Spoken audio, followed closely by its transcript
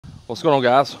What's going on,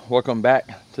 guys? Welcome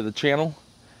back to the channel.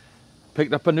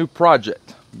 Picked up a new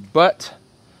project, but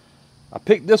I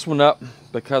picked this one up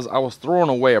because I was throwing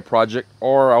away a project,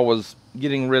 or I was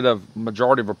getting rid of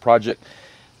majority of a project.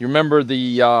 You remember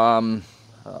the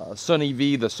Sun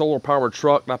EV, the solar powered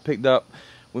truck that I picked up?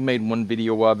 We made one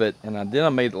video of it, and then I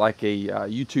made like a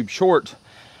YouTube short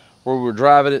where we were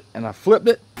driving it, and I flipped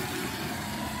it.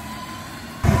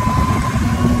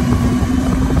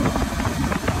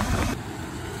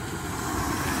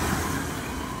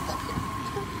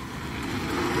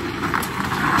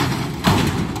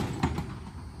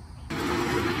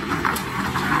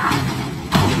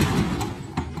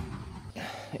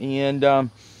 And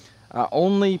I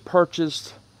only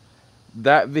purchased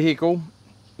that vehicle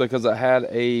because I had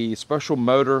a special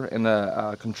motor and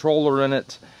a controller in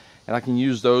it, and I can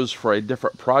use those for a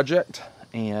different project.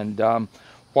 And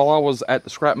while I was at the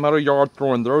scrap metal yard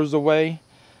throwing those away,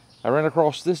 I ran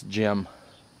across this gem.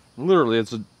 Literally,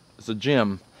 it's a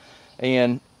gem,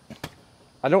 and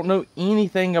I don't know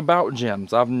anything about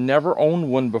gems. I've never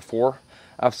owned one before.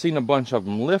 I've seen a bunch of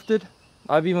them lifted.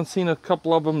 I've even seen a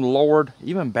couple of them lowered,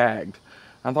 even bagged.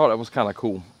 I thought it was kind of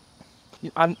cool.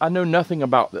 I know nothing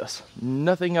about this,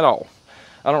 nothing at all.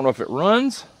 I don't know if it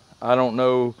runs. I don't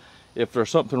know if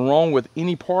there's something wrong with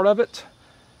any part of it.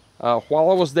 While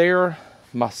I was there,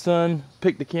 my son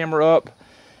picked the camera up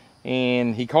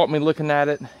and he caught me looking at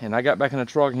it, and I got back in the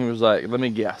truck and he was like, let me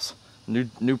guess,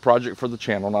 new project for the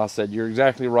channel. And I said, you're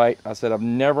exactly right. I said, I've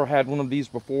never had one of these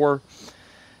before.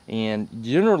 And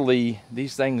generally,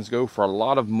 these things go for a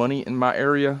lot of money in my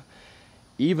area,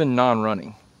 even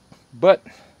non-running. But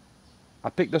I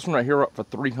picked this one right here up for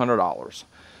 $300.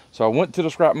 So I went to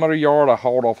the scrap metal yard. I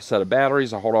hauled off a set of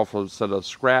batteries. I hauled off a set of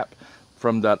scrap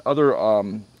from that other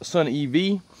Sun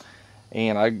EV,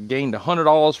 and I gained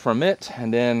 $100 from it.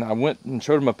 And then I went and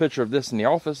showed them a picture of this in the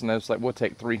office, and they was like, we'll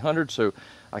take $300. So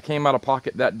I came out of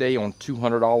pocket that day on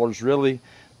 $200, really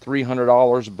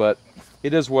 $300, but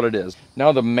it is what it is.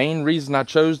 Now, the main reason I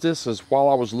chose this is while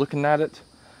I was looking at it,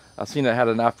 I seen it had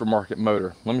an aftermarket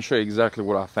motor. Let me show you exactly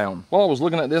what I found. While I was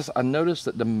looking at this, I noticed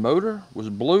that the motor was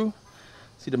blue.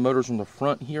 See the motor's on the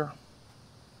front here?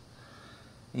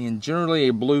 And generally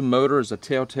a blue motor is a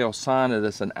telltale sign that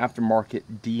it's an aftermarket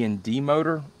D&D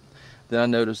motor. Then I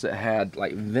noticed it had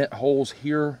like vent holes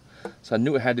here, so I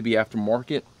knew it had to be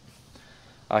aftermarket.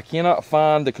 I cannot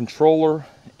find the controller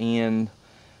and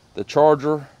the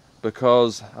charger,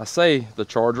 because I say the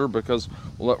charger because,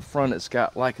 well, up front it's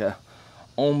got like a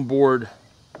onboard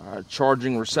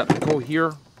charging receptacle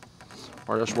here,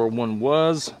 or that's where one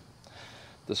was.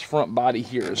 This front body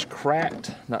here is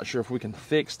cracked. Not sure if we can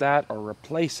fix that or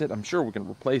replace it. I'm sure we can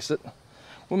replace it.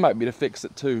 We might be able to fix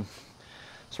it too,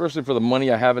 especially for the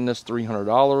money I have in this,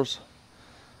 $300.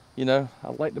 You know,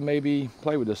 I'd like to maybe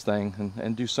play with this thing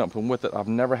and do something with it. I've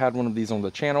never had one of these on the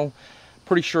channel.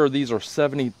 Pretty sure these are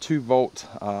 72-volt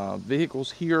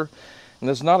vehicles here, and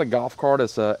it's not a golf cart,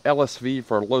 it's a LSV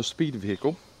for a low-speed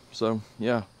vehicle. So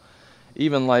yeah,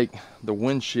 even like the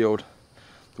windshield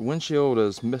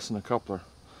is missing a couple of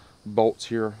bolts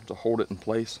here to hold it in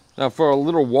place. Now, for a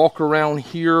little walk around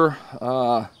here,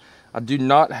 I do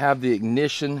not have the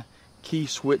ignition key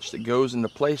switch that goes into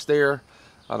place there.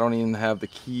 I don't even have the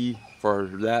key for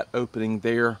that opening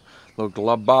there, little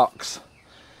glove box.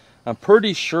 I'm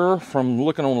pretty sure from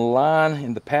looking online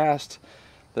in the past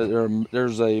that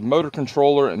there's a motor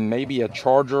controller and maybe a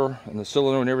charger and the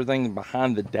cylinder and everything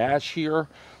behind the dash here.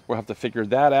 We'll have to figure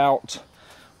that out.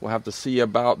 We'll have to see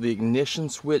about the ignition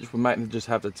switch. We might just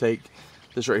have to take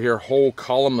this right here, whole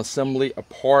column assembly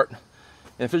apart.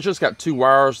 And if it's just got two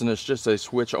wires and it's just a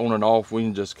switch on and off, we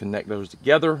can just connect those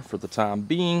together for the time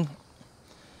being.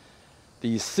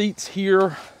 These seats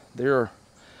here,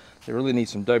 they really need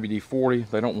some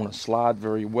WD-40. They don't want to slide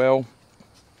very well.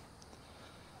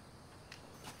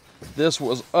 This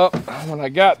was up when I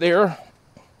got there.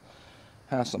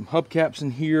 Has some hubcaps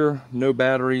in here. No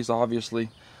batteries, obviously.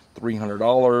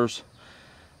 $300.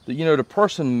 You know, the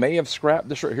person may have scrapped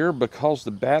this right here because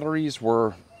the batteries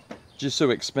were just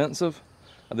so expensive.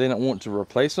 They didn't want to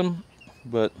replace them.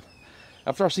 But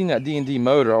after I seen that D&D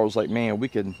motor, I was like, man, we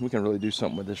can really do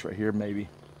something with this right here, maybe.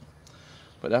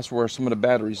 But that's where some of the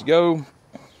batteries go.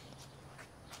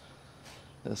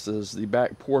 This is the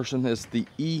back portion. It's the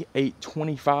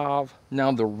E825.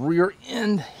 Now the rear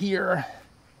end here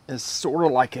is sort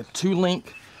of like a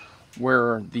 2-link,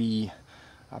 where the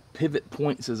pivot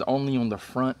points is only on the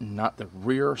front and not the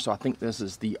rear. So I think this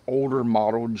is the older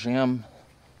model gem.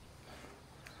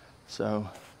 So,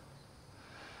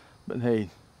 but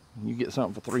hey, you get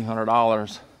something for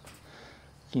 $300.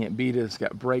 Can't beat it. It's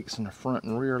got brakes in the front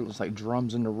and rear. It looks like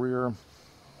drums in the rear.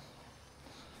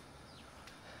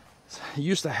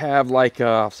 used to have like,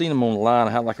 I've seen them online,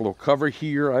 I had like a little cover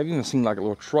here. I've even seen like a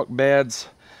little truck beds,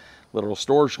 little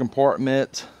storage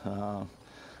compartment.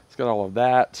 It's got all of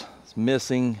that. It's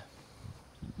missing.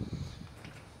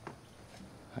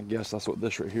 I guess that's what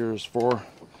this right here is for.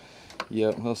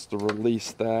 Yep, that's to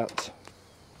release that.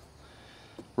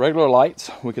 Regular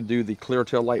lights, we could do the clear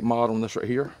tail light mod on this right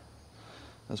here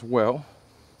as well.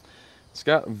 It's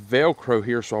got Velcro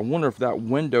here, so I wonder if that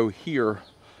window here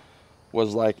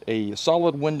was like a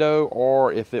solid window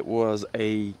or if it was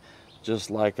a just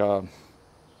like a,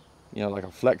 you know, like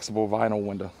a flexible vinyl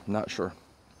window. I'm not sure.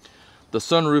 The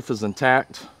sunroof is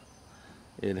intact.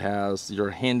 It has your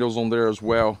handles on there as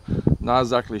well. Not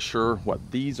exactly sure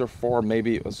what these are for.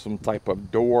 Maybe it was some type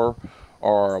of door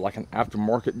or like an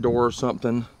aftermarket door or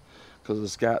something, because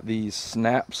it's got these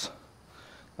snaps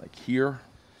like here.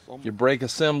 Your brake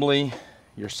assembly,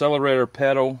 your accelerator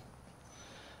pedal.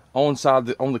 On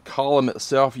the column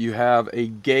itself, you have a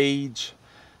gauge.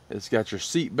 It's got your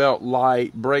seat belt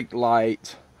light, brake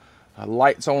light,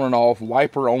 lights on and off,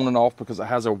 wiper on and off because it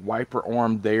has a wiper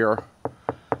arm there.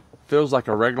 Feels like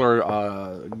a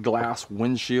regular glass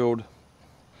windshield.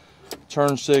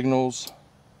 Turn signals.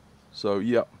 So,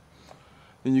 yep.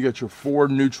 Then you got your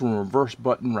forward, neutral, and reverse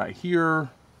button right here.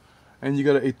 And you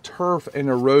got a turf and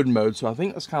a road mode. So I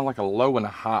think that's kind of like a low and a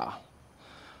high.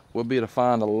 We'll be able to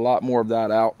find a lot more of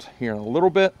that out here in a little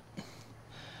bit.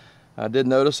 I did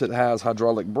notice it has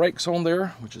hydraulic brakes on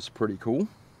there, which is pretty cool.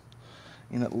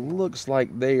 And it looks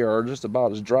like they are just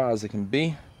about as dry as they can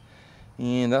be.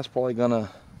 And that's probably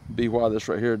gonna be why this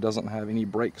right here doesn't have any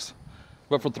brakes.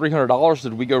 But for $300,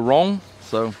 did we go wrong?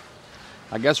 So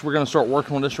I guess we're gonna start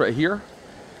working on this right here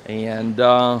and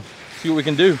see what we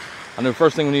can do. I know the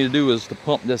first thing we need to do is to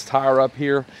pump this tire up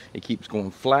here. It keeps going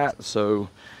flat, so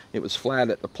it was flat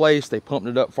at the place. They pumped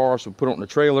it up for us, we put it on the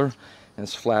trailer, and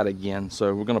it's flat again.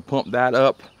 So we're gonna pump that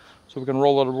up so we can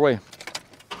roll it away.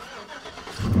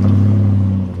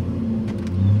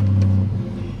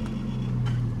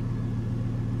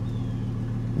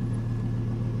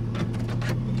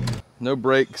 No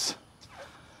brakes.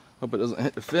 Hope it doesn't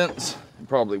hit the fence. It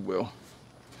probably will.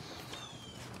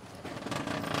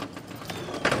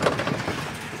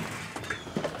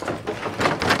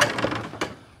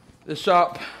 This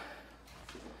shop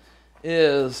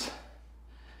is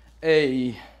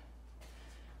a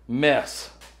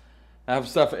mess. I have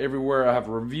stuff everywhere. I have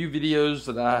review videos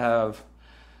that I have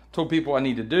told people I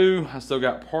need to do. I still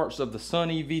got parts of the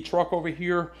Sun EV truck over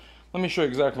here. Let me show you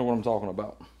exactly what I'm talking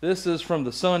about. This is from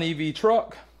the Sun EV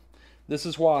truck. This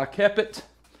is why I kept it.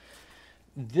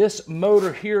 This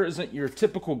motor here isn't your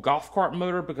typical golf cart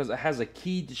motor because it has a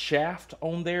keyed shaft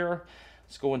on there.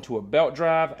 It's going to a belt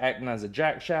drive, acting as a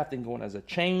jack shaft and going as a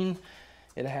chain.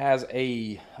 It has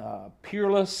a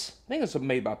Peerless, I think it's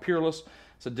made by Peerless.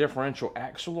 It's a differential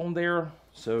axle on there,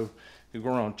 so you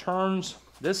go around turns.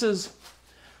 This is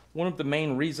one of the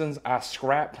main reasons I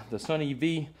scrapped the Sun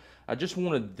EV. I just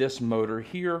wanted this motor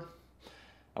here.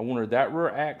 I wanted that rear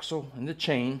axle and the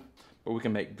chain, but we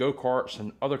can make go-karts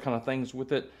and other kind of things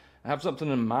with it. I have something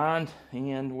in mind,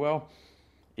 and well,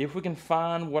 if we can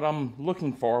find what I'm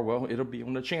looking for, well, it'll be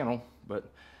on the channel. But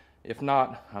if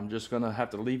not, I'm just gonna have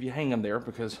to leave you hanging there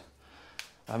because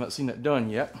I haven't seen it done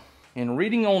yet. And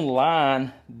reading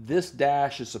online, this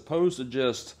dash is supposed to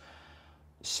just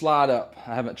slide up.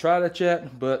 I haven't tried it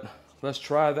yet, but let's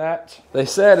try that. They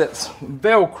said it's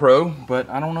Velcro, but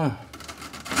I don't know.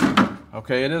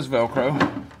 Okay, it is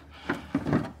Velcro.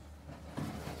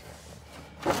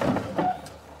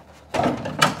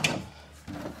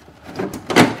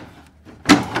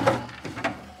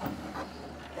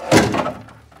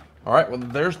 All right, well,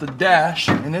 there's the dash,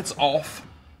 and it's off.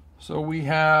 So we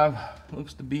have,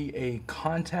 looks to be a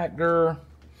contactor,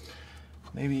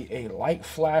 maybe a light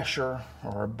flasher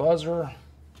or a buzzer.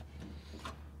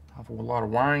 I have a lot of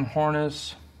wiring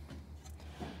harness.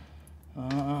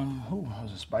 Oh, that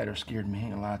was a spider, scared me, I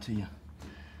ain't gonna lie to you.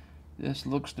 This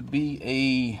looks to be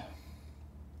a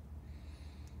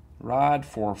ride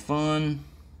for fun.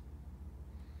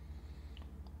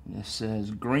 This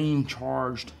says green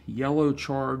charged, yellow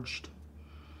charged,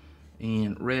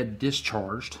 and red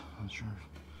discharged. I'm not sure.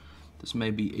 This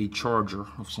may be a charger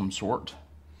of some sort.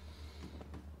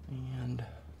 And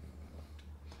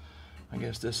I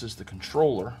guess this is the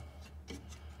controller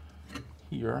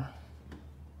here.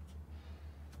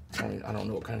 I don't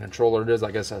know what kind of controller it is.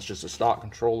 I guess that's just a stock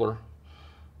controller.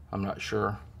 I'm not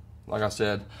sure. Like I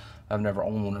said, I've never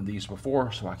owned one of these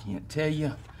before, so I can't tell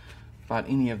you about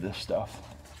any of this stuff.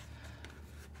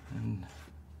 And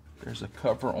there's a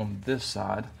cover on this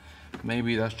side.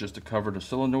 Maybe that's just a cover to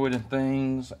solenoid and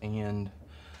things, and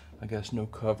I guess no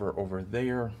cover over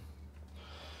there.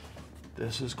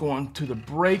 This is going to the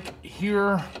brake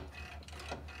here.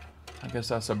 I guess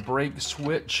that's a brake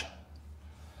switch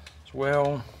as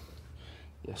well.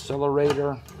 The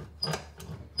accelerator.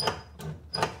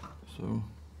 So,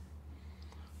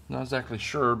 not exactly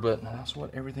sure, but that's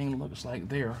what everything looks like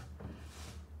there.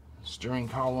 Steering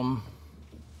column,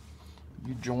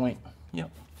 U-joint,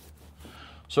 yep.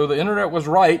 So the internet was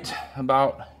right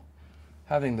about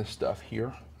having this stuff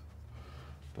here.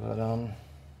 But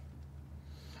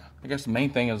I guess the main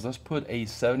thing is let's put a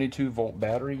 72-volt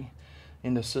battery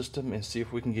in the system and see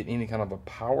if we can get any kind of a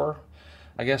power.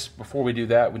 I guess before we do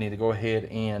that, we need to go ahead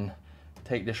and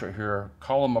take this right here,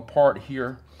 call them apart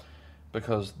here,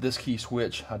 because this key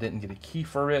switch, I didn't get a key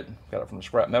for it. Got it from the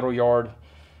scrap metal yard.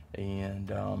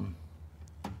 And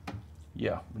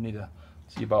yeah, we need to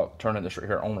see about turning this right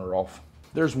here on or off.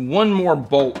 There's one more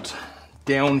bolt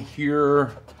down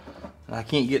here. I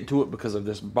can't get to it because of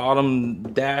this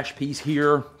bottom dash piece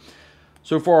here.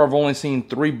 So far, I've only seen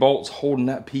 3 bolts holding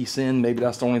that piece in. Maybe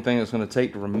that's the only thing it's going to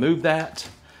take to remove that.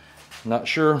 Not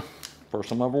sure. First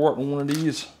time I've ever worked on one of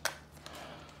these.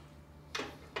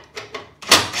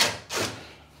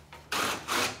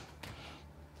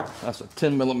 That's a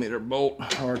 10mm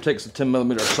bolt, or it takes a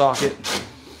 10mm socket.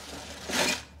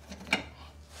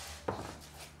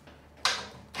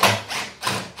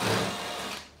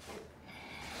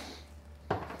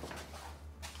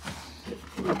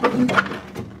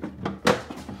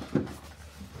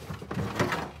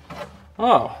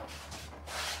 Oh,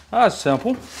 that's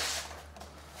simple.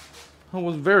 That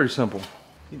was very simple.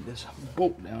 Get this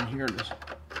bolt down here, just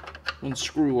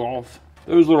unscrew off.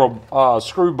 Those little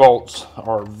screw bolts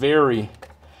are very,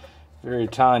 very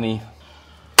tiny.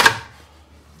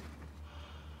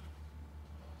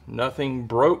 Nothing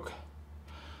broke.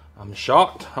 I'm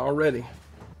shocked already.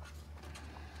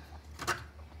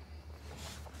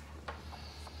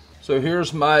 So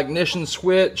here's my ignition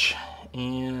switch,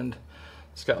 and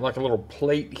it's got like a little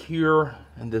plate here,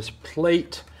 and this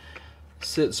plate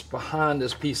sits behind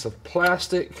this piece of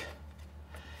plastic,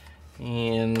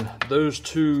 and those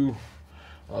 2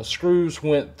 screws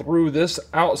went through this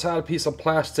outside piece of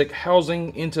plastic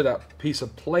housing into that piece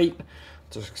of plate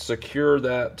to secure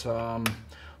that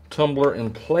tumbler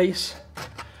in place.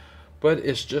 But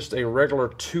it's just a regular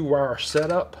 2-wire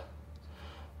setup.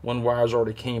 One wire's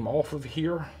already came off of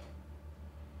here.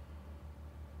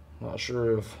 Not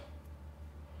sure if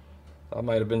that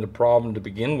might have been the problem to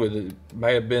begin with. It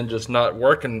may have been just not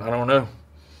working. I don't know.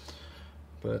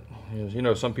 But you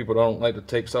know, some people don't like to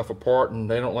take stuff apart, and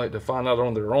they don't like to find out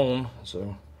on their own.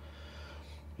 So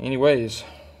anyways,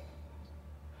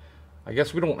 I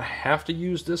guess we don't have to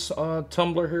use this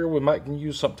tumbler here. We might can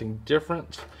use something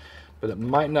different, but it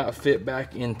might not fit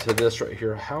back into this right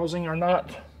here housing or not.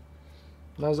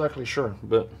 Not exactly sure,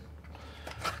 but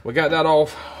we got that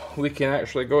off. We can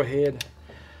actually go ahead,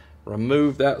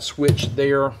 remove that switch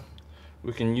there.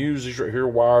 We can use these right here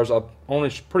wires. I'm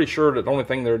pretty sure that the only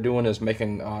thing they're doing is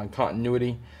making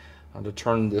continuity to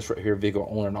turn this right here vehicle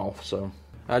on and off. So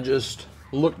I just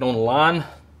looked online.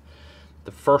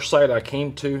 The first site I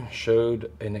came to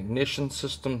showed an ignition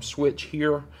system switch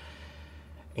here,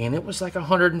 and it was like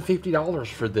 $150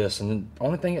 for this. And the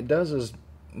only thing it does is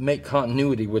make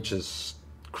continuity, which is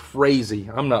crazy.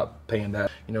 I'm not paying that.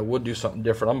 You know, we'll do something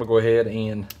different. I'm gonna go ahead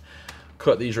and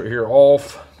cut these right here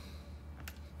off,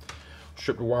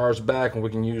 strip the wires back, and we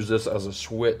can use this as a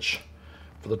switch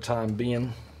for the time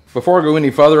being. Before I go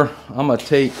any further, I'm gonna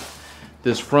take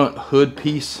this front hood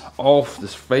piece off,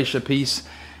 this fascia piece.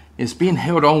 It's being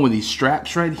held on with these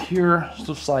straps right here. It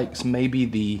looks like maybe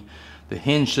the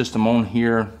hinge system on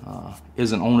here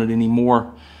isn't on it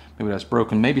anymore. Maybe that's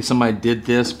broken. Maybe somebody did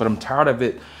this, but I'm tired of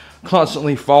it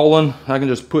constantly falling. I can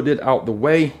just put it out the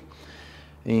way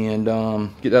and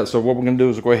get that. So what we're going to do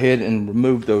is go ahead and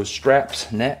remove those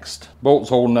straps next. Bolts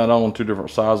holding that on 2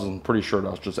 different sizes. I'm pretty sure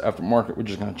that's just aftermarket. We're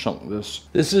just going to chunk this.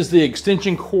 This is the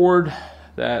extension cord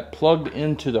that plugged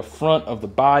into the front of the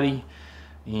body,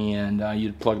 and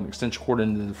you'd plug an extension cord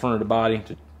into the front of the body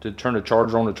to turn the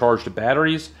charger on to charge the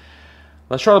batteries.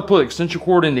 Let's try to put extension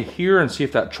cord into here and see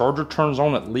if that charger turns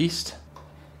on at least.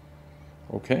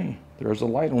 Okay, there's a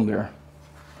light on there.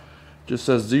 Just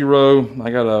says 0. I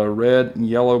got a red and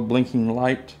yellow blinking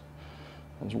light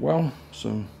as well. So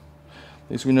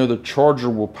at least we know the charger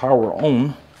will power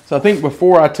on. So I think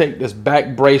before I take this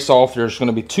back brace off, there's going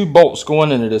to be 2 bolts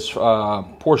going into this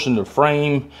portion of the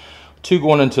frame, 2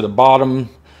 going into the bottom,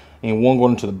 and 1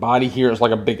 going into the body here. It's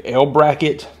like a big L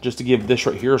bracket just to give this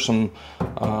right here some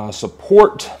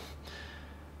support.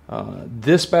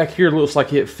 This back here looks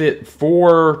like it fit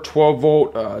 4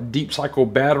 12-volt deep cycle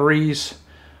batteries.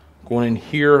 Of going in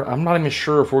here. I'm not even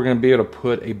sure if we're going to be able to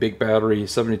put a big battery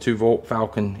 72 volt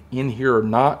Falcon in here or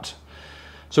not.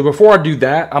 So before I do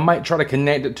that, I might try to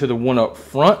connect it to the one up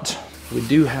front. We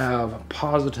do have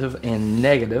positive and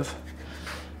negative.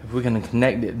 If we can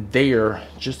connect it there,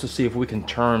 just to see if we can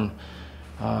turn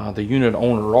the unit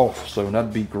on or off. So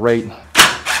that'd be great.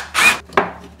 I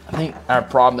think our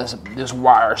problem is this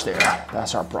wires there.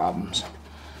 That's our problems.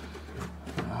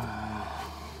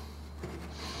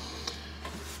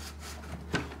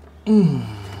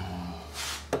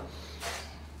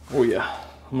 Oh yeah,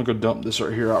 I'm gonna go dump this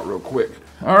right here out real quick.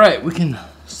 All right, we can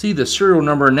see the serial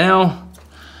number now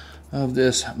of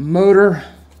this motor.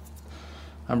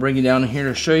 I'm bringing it down here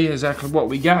to show you exactly what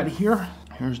we got here.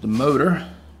 Here's the motor.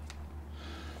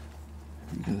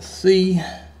 You can see.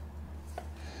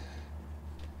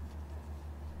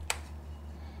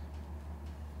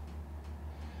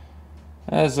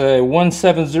 That's a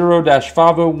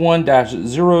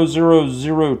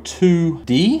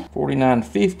 170-501-0002D,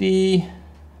 4950,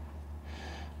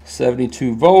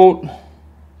 72 volt.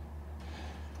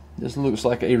 This looks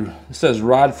like it says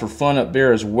ride for fun up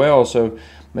there as well, so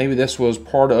maybe this was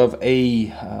part of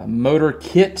a motor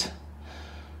kit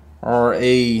or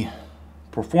a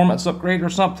performance upgrade or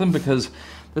something, because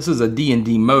this is a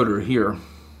D&D motor here.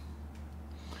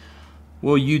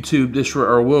 We'll YouTube this,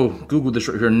 or we'll Google this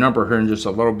right here, number here in just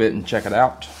a little bit and check it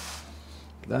out.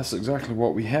 That's exactly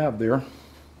what we have there.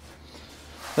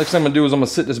 Next thing I'm gonna do is I'm gonna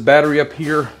sit this battery up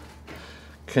here,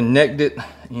 connect it,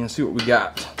 and see what we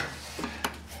got.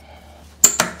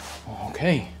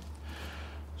 Okay,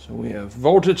 so we have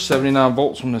voltage, 79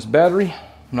 volts from this battery.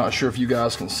 I'm not sure if you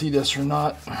guys can see this or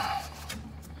not.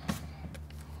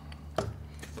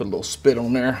 Put a little spit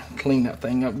on there, clean that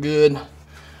thing up good.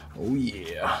 Oh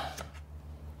yeah.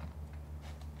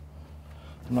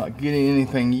 I'm not getting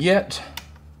anything yet.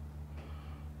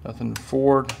 Nothing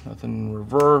forward, nothing in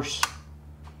reverse.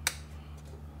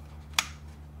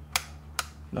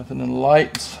 Nothing in the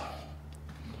lights.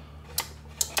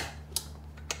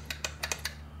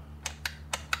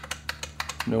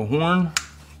 No horn.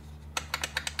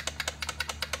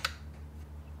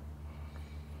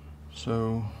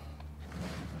 So,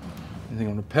 anything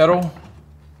on the pedal?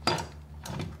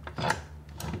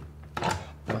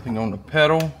 Nothing on the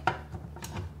pedal.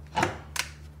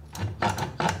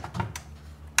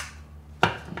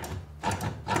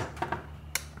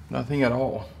 Nothing at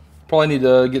all. Probably need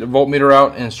to get a voltmeter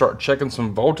out and start checking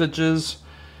some voltages.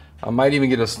 I might even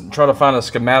try to find a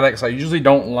schematics. I usually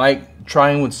don't like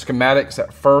trying with schematics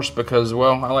at first because,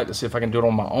 well, I like to see if I can do it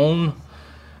on my own.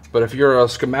 But if you're a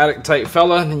schematic type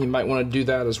fella, then you might want to do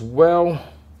that as well.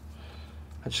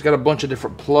 I just got a bunch of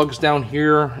different plugs down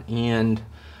here, and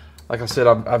like I said,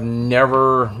 I've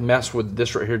never messed with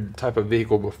this right here type of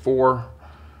vehicle before,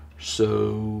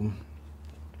 so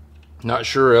not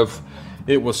sure if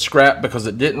it was scrapped because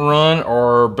it didn't run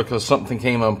or because something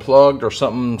came unplugged or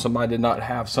somebody did not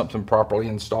have something properly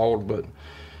installed, but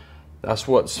that's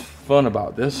what's fun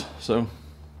about this. So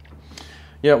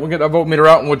yeah, we'll get that voltmeter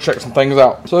out and we'll check some things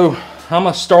out. So I'm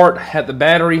gonna start at the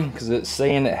battery because it's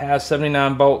saying it has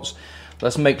 79 volts.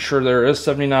 Let's make sure there is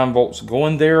 79 volts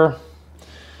going there.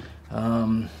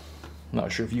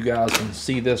 Not sure if you guys can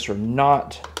see this or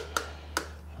not.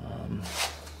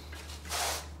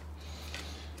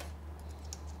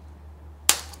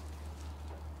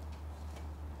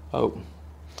 Oh,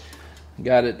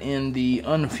 got it in the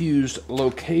unfused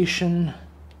location.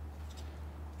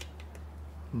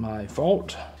 My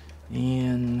fault.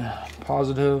 And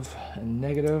positive and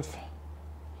negative.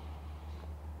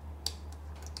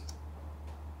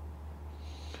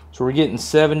 So we're getting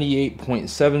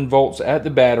 78.7 volts at the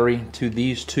battery to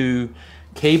these two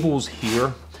cables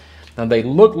here. Now they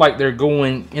look like they're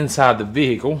going inside the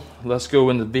vehicle. Let's go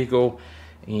in the vehicle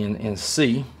and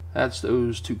see. That's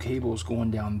those two cables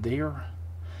going down there.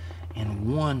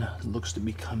 And one looks to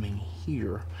be coming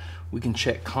here. We can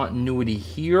check continuity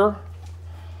here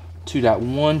to that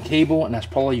one cable, and that's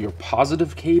probably your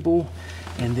positive cable.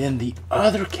 And then the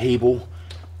other cable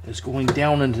is going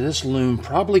down into this loom,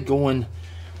 probably going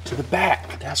to the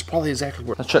back. That's probably exactly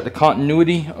where. Let's check the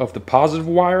continuity of the positive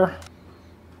wire.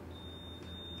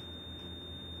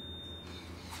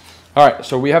 All right,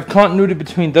 so we have continuity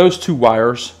between those two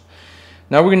wires.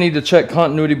 Now we're gonna need to check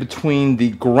continuity between the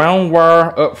ground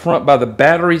wire up front by the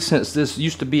battery, since this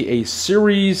used to be a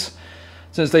series.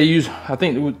 Since they use, I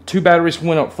think 2 batteries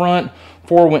went up front,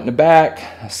 4 went in the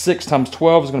back. 6 times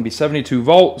 12 is gonna be 72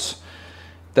 volts.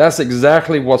 That's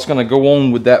exactly what's gonna go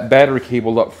on with that battery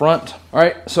cable up front. All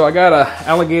right, so I got a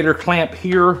alligator clamp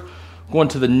here going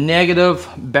to the negative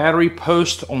battery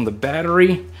post on the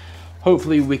battery.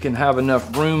 Hopefully we can have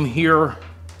enough room here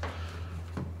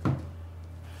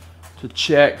to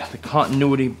check the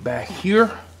continuity back here.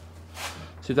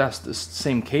 See if that's the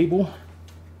same cable.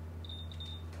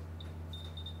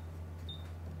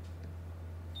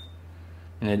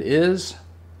 And it is.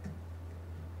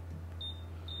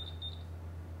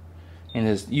 And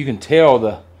as you can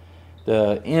tell,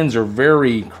 the ends are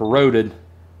very corroded.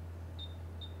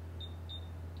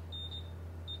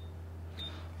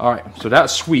 All right, so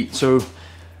that's sweet. So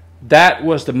that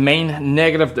was the main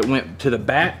negative that went to the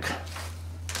back.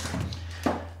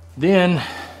 Then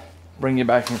bring it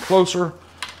back in closer.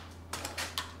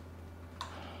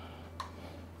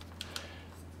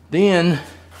 Then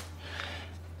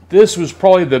this was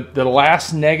probably the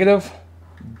last negative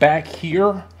back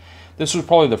here. This was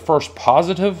probably the first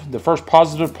positive. The first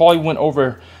positive probably went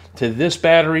over to this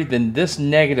battery. Then this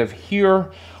negative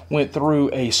here went through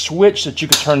a switch that you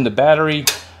could turn the battery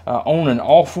on and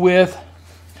off with.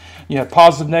 You had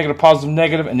positive,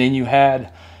 negative, and then you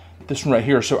had this one right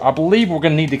here. So I believe we're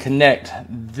going to need to connect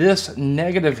this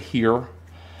negative here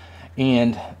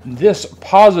and this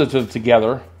positive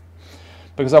together,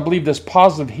 because I believe this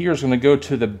positive here is going to go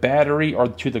to the battery or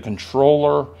to the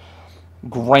controller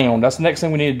ground. That's the next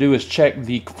thing we need to do, is check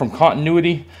from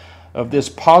continuity of this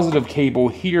positive cable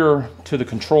here to the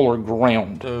controller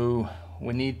ground. So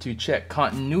we need to check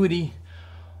continuity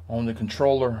on the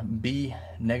controller B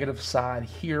negative side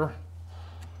here,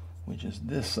 which is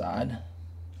this side.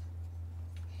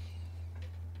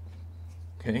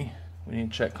 Okay, we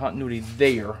need to check continuity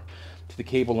there to the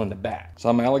cable in the back.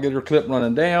 So my alligator clip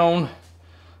running down.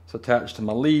 It's attached to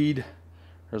my lead.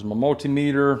 There's my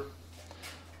multimeter.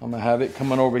 I'm gonna have it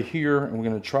coming over here, and we're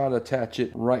gonna try to attach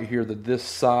it right here to this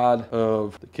side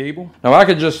of the cable. Now I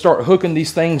could just start hooking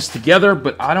these things together,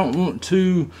 but I don't want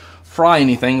to fry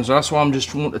anything, so that's why I'm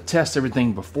just wanting to test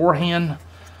everything beforehand.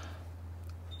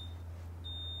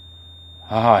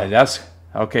 Alright, that's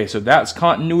okay. So that's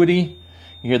continuity.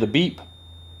 You hear the beep.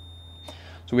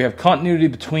 So we have continuity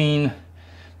between,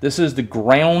 this is the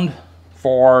ground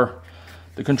for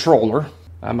the controller.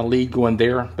 I'm a lead going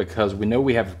there because we know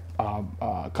we have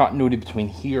continuity between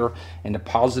here and the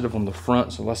positive on the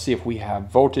front. So let's see if we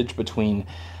have voltage between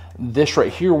this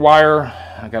right here wire.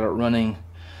 I got it running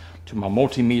to my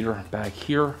multimeter back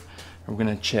here. We're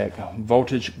going to check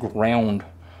voltage ground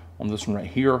on this one right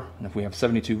here. And if we have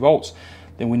 72 volts,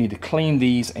 then we need to clean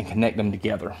these and connect them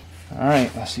together. All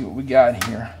right, let's see what we got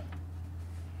here.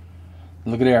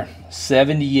 Look at there,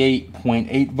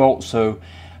 78.8 volts. So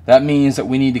that means that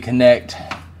we need to connect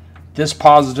this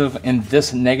positive and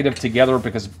this negative together,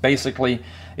 because basically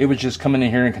it was just coming in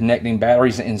here and connecting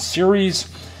batteries in series.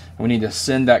 We need to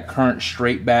send that current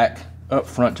straight back up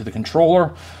front to the controller.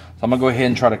 So I'm gonna go ahead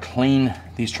and try to clean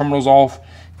these terminals off,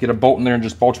 get a bolt in there and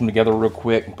just bolt them together real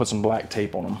quick and put some black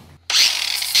tape on them.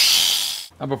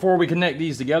 Now before we connect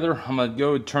these together, I'm gonna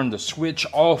go turn the switch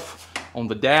off on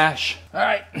the dash. All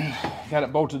right, got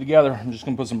it bolted together. I'm just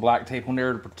gonna put some black tape on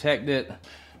there to protect it.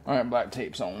 All right, black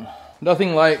tape's on.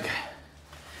 Nothing like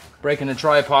breaking a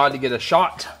tripod to get a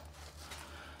shot.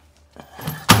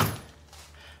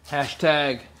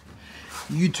 Hashtag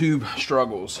YouTube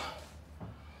struggles.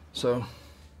 So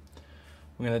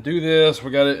we're gonna do this. We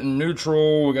got it in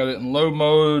neutral, we got it in low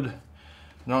mode.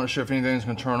 Not sure if anything's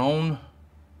gonna turn on.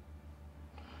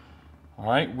 All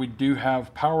right, we do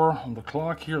have power on the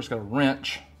clock here. It's got a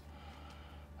wrench.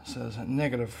 It says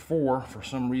 -4 for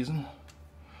some reason.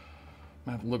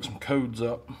 I have to look some codes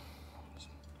up.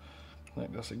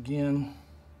 Like this again.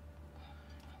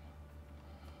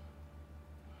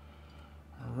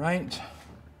 All right.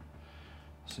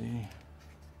 Let's see.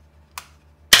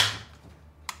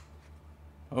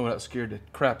 Oh, that scared the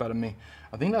crap out of me.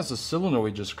 I think that's the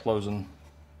solenoid just closing.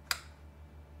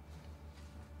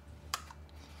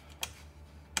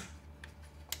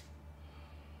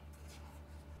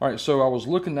 All right, so I was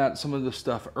looking at some of this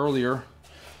stuff earlier.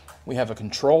 We have a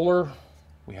controller,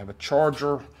 we have a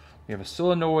charger, we have a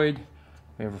solenoid,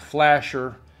 we have a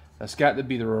flasher. That's got to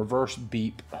be the reverse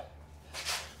beep.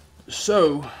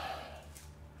 So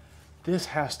this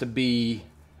has to be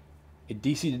a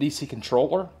DC to DC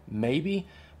controller, maybe,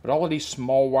 but all of these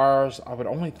small wires, I would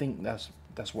only think that's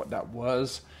what that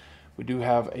was. We do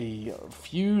have a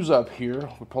fuse up here.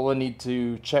 We probably need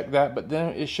to check that, but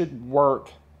then it should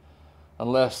work,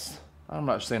 unless, I'm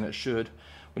not saying it should.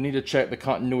 We need to check the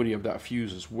continuity of that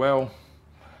fuse as well.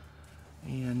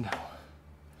 And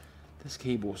this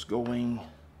cable is going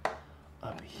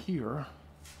up here.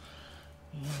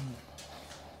 And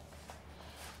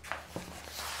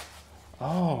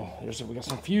oh, we got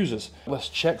some fuses. Let's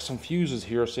check some fuses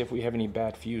here, see if we have any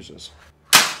bad fuses.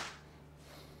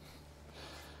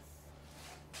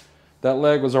 That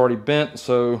leg was already bent,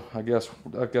 so I guess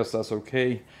that's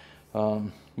okay.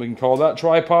 We can call that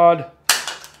tripod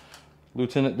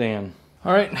Lieutenant Dan.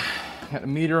 All right, got the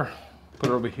meter, put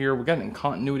it over here. We got it in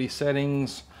continuity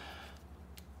settings.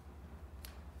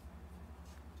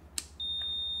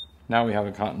 Now we have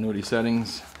the continuity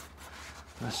settings.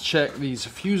 Let's check these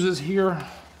fuses here.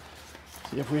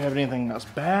 See if we have anything that's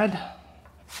bad.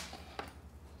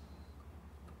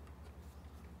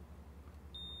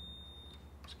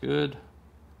 It's good.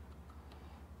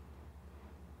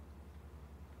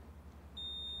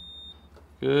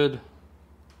 Good.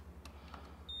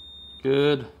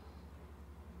 Good.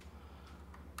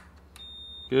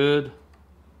 Good.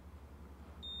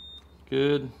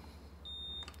 Good.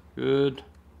 Good.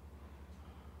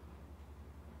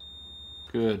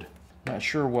 Good. Not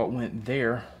sure what went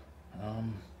there.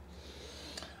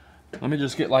 Let me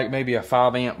just get like maybe a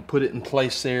 5 amp, put it in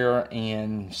place there,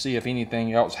 and see if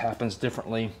anything else happens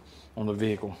differently on the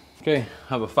vehicle. Okay, I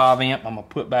have a 5 amp I'm gonna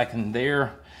put back in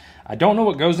there. I don't know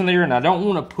what goes in there, and I don't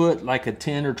want to put like a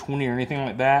 10 or 20 or anything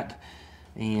like that.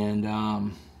 And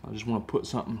I just want to put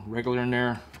something regular in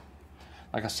there.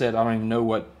 Like I said, I don't even know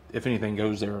what, if anything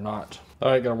goes there or not.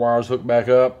 All right, got our wires hooked back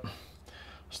up.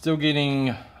 Still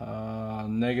getting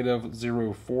negative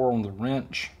 0.4 on the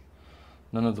wrench.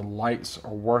 None of the lights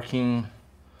are working.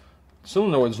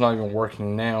 Solenoid's not even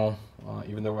working now,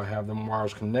 even though I have them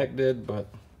wires connected. But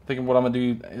thinking what I'm gonna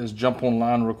do is jump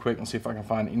online real quick and see if I can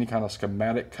find any kind of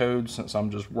schematic code, since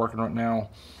I'm just working right now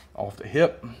off the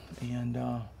hip, and we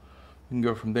can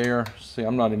go from there. See,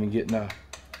 I'm not even getting a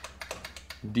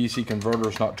DC converter.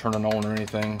 It's not turning on or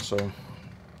anything. So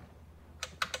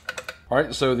all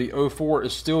right, so the 04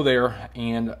 is still there,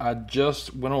 and I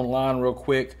just went online real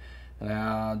quick and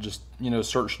I just,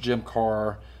 searched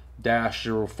GymCar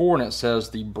 -04, and it says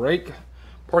the brake,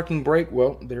 parking brake.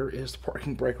 Well, there is the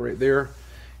parking brake right there.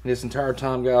 And this entire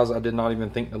time, guys, I did not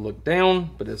even think to look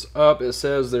down, but it's up. It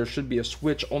says there should be a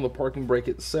switch on the parking brake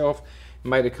itself. It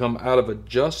might have come out of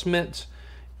adjustment.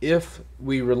 If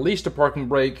we release the parking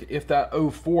brake, if that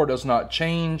 04 does not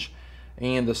change,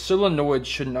 and the solenoid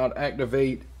should not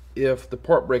activate if the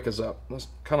park brake is up. That's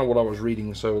kind of what I was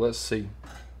reading, so let's see.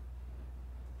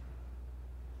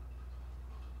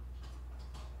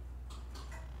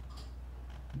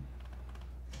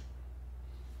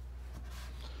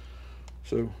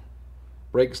 So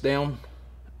brakes down,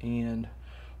 and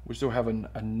we still have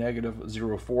a negative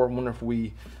 0.4. I wonder if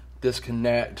we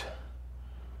disconnect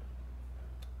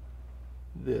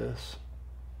this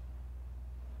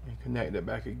and connect it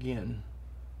back again.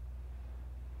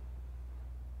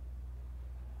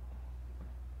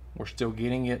 We're still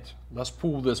getting it. Let's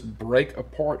pull this brake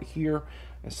apart here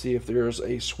and see if there's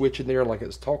a switch in there like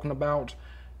it's talking about,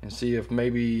 and see if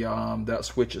maybe that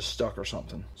switch is stuck or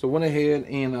something. So went ahead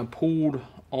and I pulled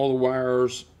all the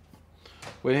wires,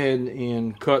 went ahead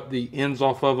and cut the ends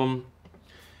off of them.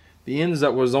 The ends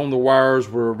that was on the wires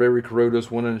were very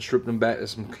corroded. Went in and stripped them back to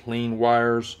some clean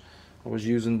wires. I was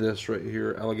using this right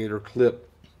here, alligator clip,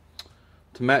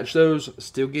 to match those.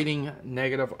 Still getting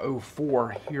negative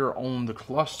 0.4 here on the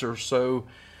cluster. So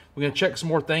we're gonna check some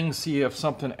more things, see if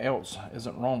something else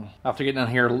isn't wrong. After getting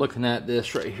down here looking at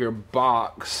this right here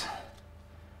box,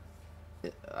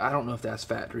 I don't know if that's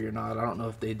factory or not. I don't know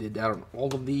if they did that on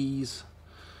all of these.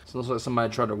 It looks like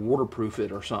somebody tried to waterproof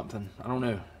it or something. I don't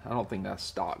know. I don't think that's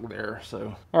stock there.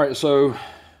 So all right, so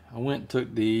I went and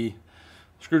took the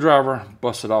screwdriver,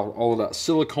 busted out all of that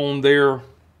silicone there.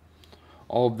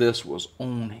 All of this was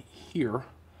on here,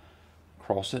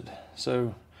 across it.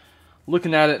 So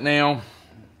looking at it now,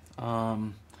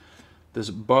 this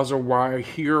buzzer wire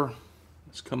here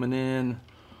is coming in,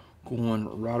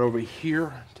 going right over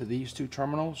here to these two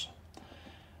terminals.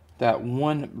 That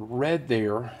one red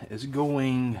there is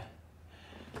going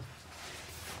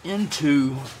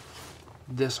into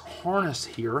this harness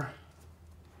here,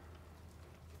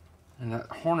 and that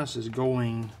harness is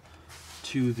going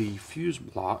to the fuse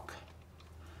block.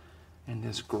 And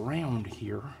this ground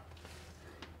here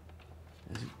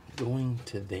is going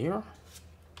to there.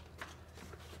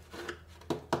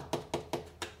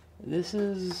 This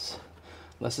is,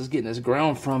 unless it's getting this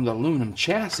ground from the aluminum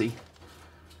chassis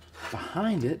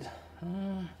behind it.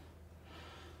 I'm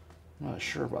not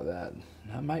sure about that.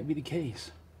 That might be the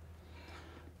case.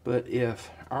 But if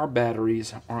our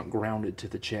batteries aren't grounded to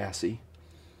the chassis,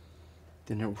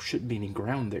 then there shouldn't be any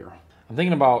ground there. I'm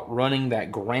thinking about running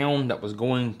that ground that was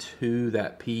going to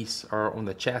that piece or on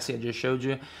the chassis I just showed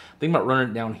you. I'm thinking about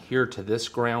running it down here to this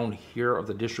ground here of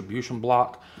the distribution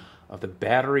block of the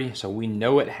battery, so we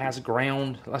know it has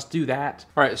ground. Let's do that.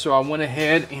 All right, so I went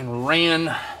ahead and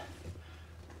ran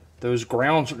those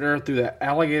grounds there through that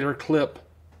alligator clip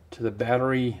to the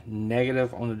battery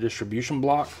negative on the distribution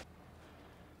block.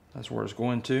 That's where it's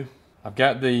going to. I've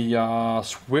got the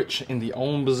switch in the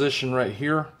on position right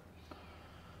here.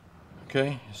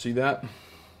 Okay, see that?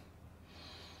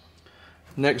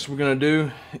 Next we're gonna do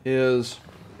is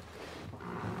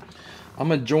I'm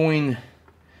gonna join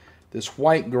this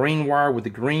white green wire with the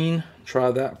green.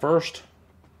 Try that first.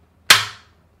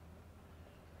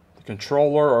 The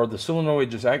controller or the solenoid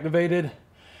just activated.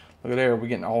 Look at there, we're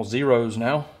getting all zeros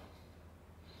now.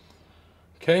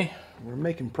 Okay, we're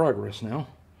making progress now.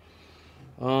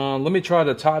 Let me try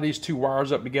to tie these two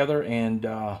wires up together and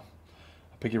I'll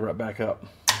pick you right back up.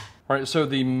 All right, so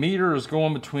the meter is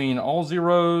going between all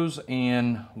zeros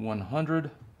and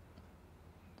 100.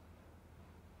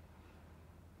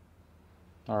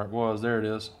 All right, was there it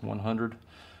is, 100.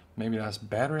 Maybe that's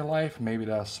battery life, maybe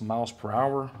that's miles per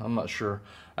hour. I'm not sure.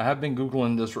 I have been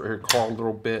Googling this right here car a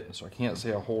little bit, so I can't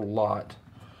say a whole lot.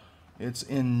 It's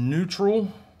in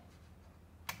neutral.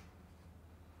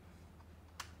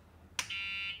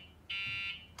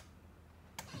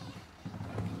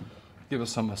 Give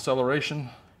us some acceleration.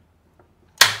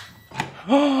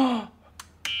 Go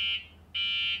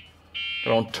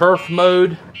on turf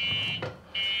mode.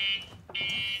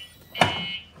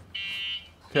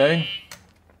 Okay,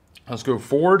 let's go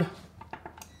forward.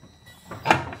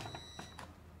 Let's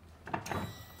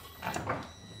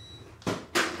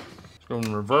go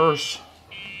in reverse.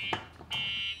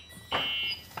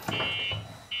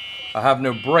 I have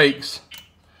no brakes.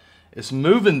 It's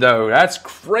moving though, that's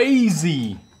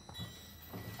crazy.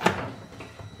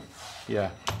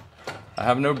 Yeah, I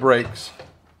have no brakes.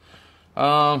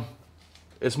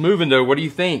 It's moving though, what do you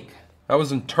think? That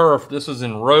was in turf, this is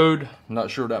in road. I'm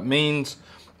not sure what that means.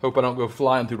 Hope I don't go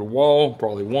flying through the wall,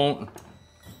 probably won't.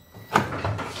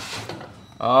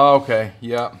 Okay,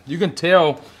 yeah, you can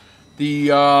tell the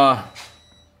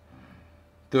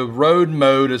road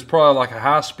mode is probably like a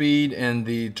high speed and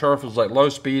the turf is like low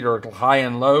speed or high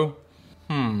and low.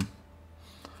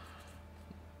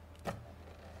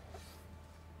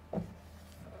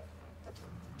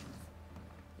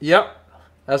 Yep,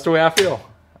 that's the way I feel.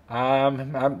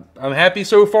 I'm happy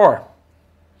so far.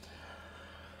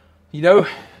 You know,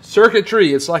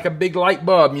 circuitry, it's like a big light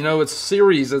bulb. You know, it's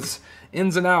series, it's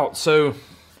ins and outs. So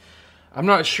I'm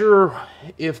not sure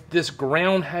if this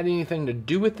ground had anything to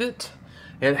do with it.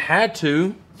 It had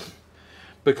to,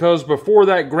 because before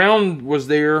that ground was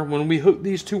there, when we hooked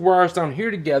these two wires down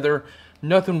here together,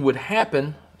 nothing would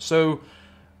happen. So,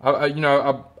 you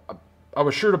know, I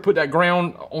was sure to put that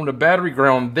ground on the battery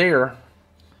ground there.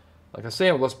 Like I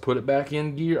said, let's put it back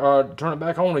in gear, turn it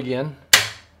back on again.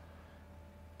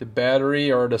 The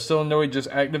battery or the solenoid just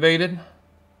activated.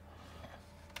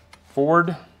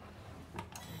 Forward.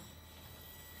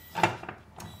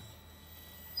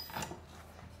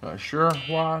 Not sure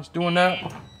why it's doing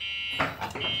that.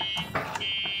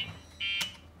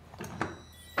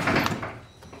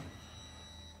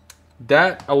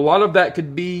 A lot of that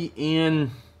could be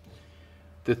in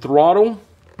the throttle.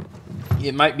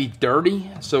 It might be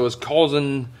dirty, so it's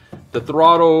causing the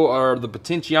throttle or the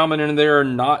potentiometer in there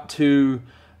not to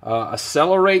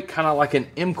accelerate, kind of like an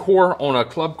M-core on a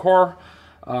club car.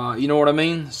 You know what I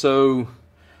mean? So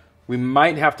we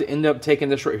might have to end up taking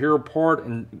this right here apart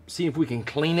and see if we can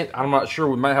clean it. I'm not sure.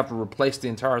 We might have to replace the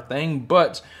entire thing,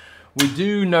 but we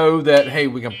do know that, hey,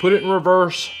 we can put it in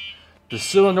reverse. The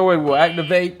solenoid will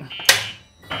activate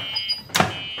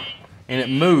and it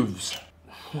moves.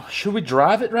 Should we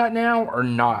drive it right now or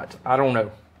not? I don't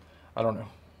know. I don't know.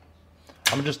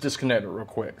 I'm gonna just disconnect it real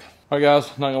quick. All right, guys,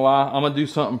 not gonna lie, I'm gonna do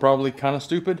something probably kind of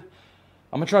stupid.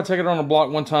 I'm gonna try to take it on a block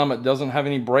one time. It doesn't have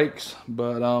any brakes,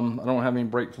 but I don't have any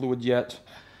brake fluid yet.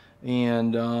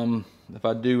 And if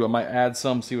I do, I might add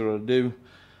some, see what it'll do.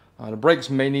 The brakes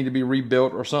may need to be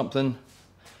rebuilt or something.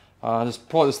 This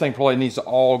thing probably needs to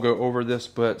all go over this,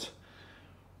 but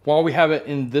while we have it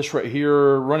in this right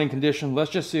here running condition,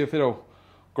 let's just see if it'll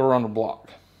go around the block.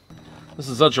 This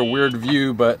is such a weird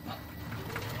view, but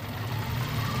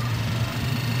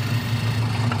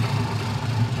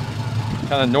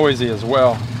kind of noisy as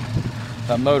well.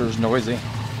 That motor's noisy.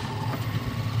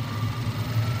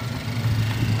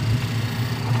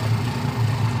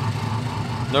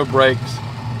 No brakes.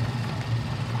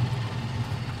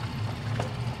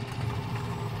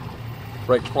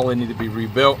 Brakes probably need to be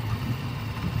rebuilt.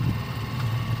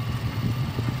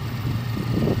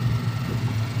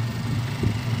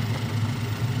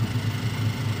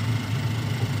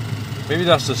 Maybe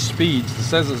that's the speeds. It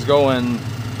says it's going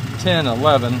 10,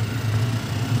 11.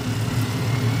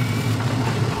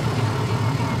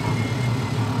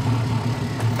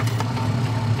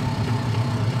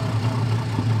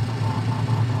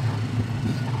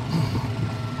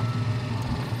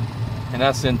 And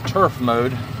that's in turf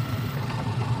mode.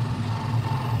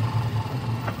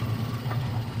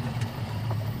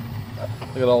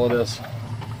 Look at all of this.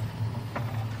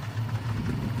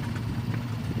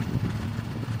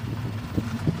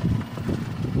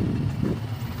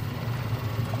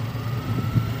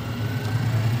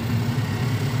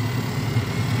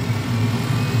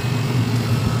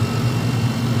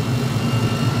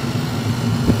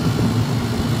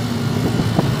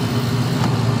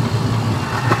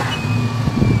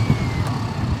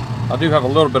 I do have a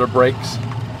little bit of brakes.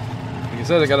 Like I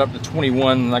said, I got up to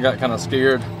 21 and I got kind of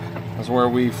scared. That's where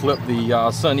we flipped the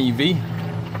Sun EV.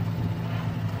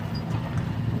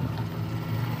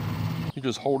 You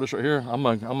just hold this right here. I'm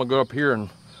gonna go up here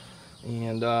and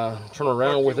turn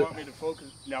around with it. Want me to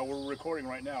focus? Now we're recording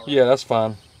right now, right? Yeah, that's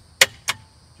fine.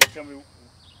 Just tell me.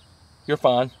 You're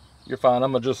fine. You're fine.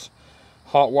 I'm gonna just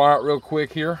hot wire it real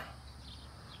quick here.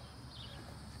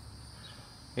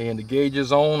 And the gauge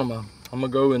is on. I'm gonna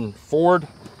go in forward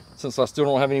since I still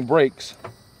don't have any brakes.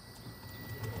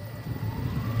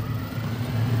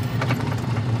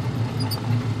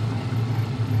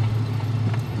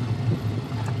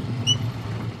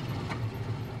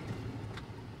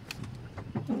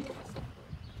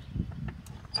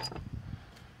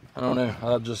 I don't know,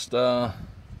 I just lost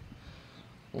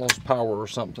power or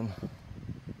something.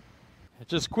 It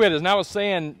just quit. As now it's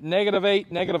saying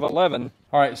 -8, -11.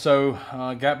 All right, so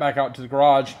got back out to the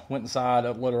garage, went inside,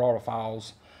 uploaded all the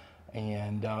files,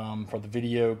 and for the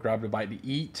video, grabbed a bite to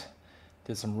eat,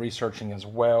 did some researching as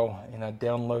well, and I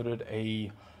downloaded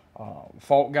a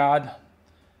fault guide.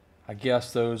 I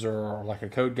guess those are like a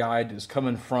code guide. It's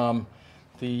coming from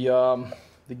the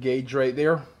gauge right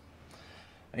there.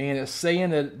 And it's saying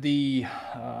that the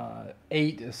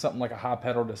 8 is something like a high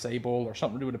pedal disable or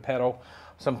something to do with the pedal.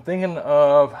 So I'm thinking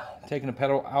of taking the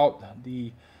pedal out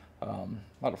the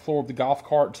floor of the golf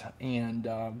cart and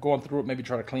going through it, maybe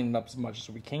try to clean it up as much as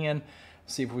we can,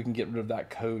 see if we can get rid of that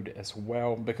code as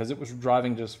well, because it was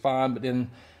driving just fine, but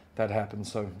then that happened.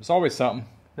 So it's always something.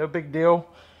 No big deal.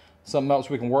 Something else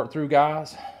we can work through,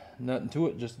 guys. Nothing to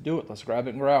it, just do it. Let's grab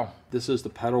it and growl. This is the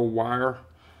pedal wire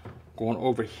going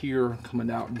over here, coming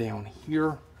out down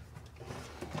here.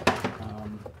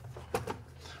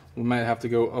 We might have to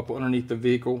go up underneath the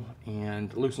vehicle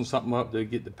and loosen something up to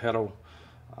get the pedal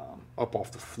up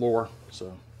off the floor.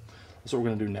 So that's what we're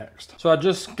gonna do next. So I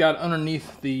just got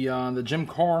underneath the gym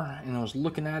car and I was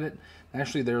looking at it.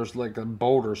 Actually, there's like a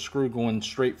bolt or screw going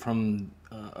straight from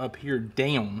up here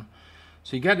down.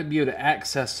 So you got to be able to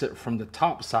access it from the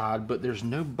top side, but there's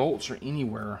no bolts or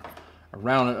anywhere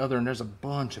around it other than there's a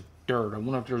bunch of dirt. I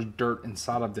wonder if there's dirt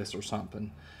inside of this or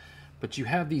something. But you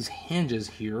have these hinges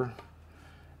here,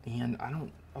 and I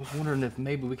was wondering if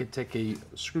maybe we could take a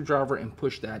screwdriver and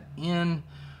push that in.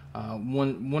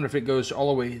 Wonder if it goes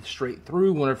all the way straight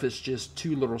through. Wonder if it's just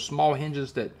two little small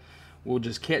hinges that will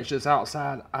just catch this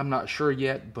outside. I'm not sure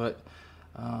yet, but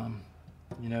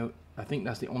you know, I think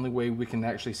that's the only way we can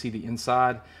actually see the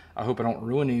inside. I hope I don't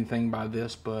ruin anything by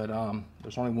this, but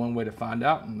there's only one way to find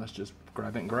out, and let's just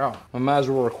grab it and growl. I might as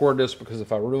well record this, because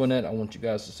if I ruin it, I want you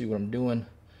guys to see what I'm doing.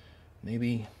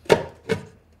 Maybe.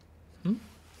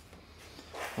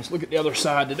 Let's look at the other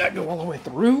side. Did that go all the way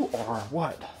through, or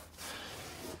what?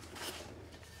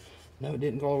 No, it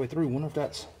didn't go all the way through. Wonder if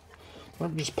it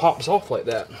just pops off like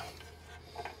that.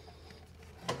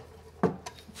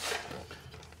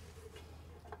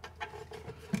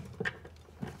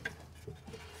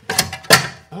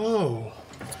 Oh,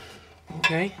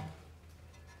 okay.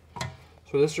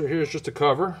 So this right here is just a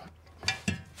cover.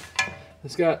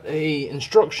 It's got a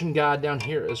instruction guide down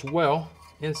here as well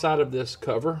inside of this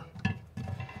cover.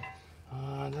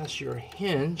 That's your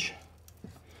hinge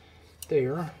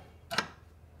there.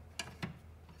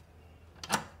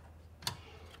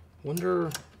 Wonder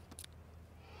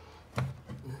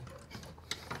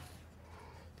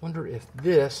if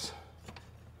this.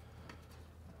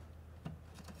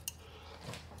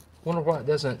 Wonder why it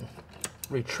doesn't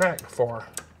retract for.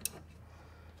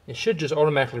 It should just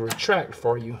automatically retract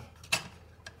for you.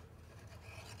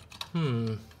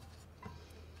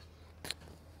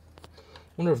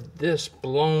 Wonder if this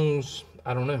belongs.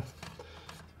 I don't know.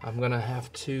 I'm gonna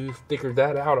have to figure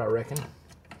that out, I reckon.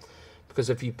 Because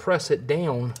if you press it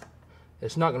down,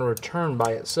 it's not gonna return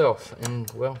by itself. And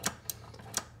well,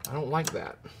 I don't like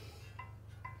that.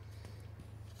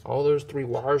 All those 3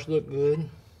 wires look good.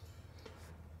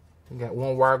 We got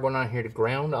 1 wire going on here to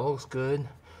ground. That looks good.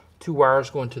 2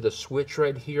 wires going to the switch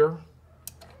right here.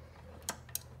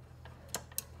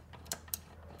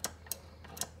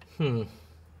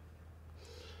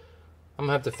 I'm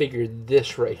gonna have to figure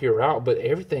this right here out, but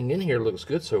everything in here looks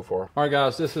good so far. All right,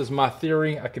 guys, this is my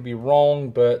theory. I could be wrong,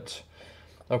 but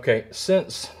okay,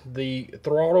 since the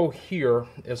throttle here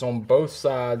is on both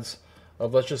sides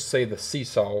of, let's just say, the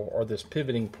seesaw or this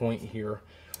pivoting point here,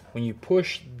 when you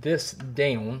push this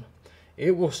down,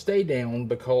 it will stay down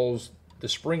because the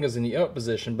spring is in the up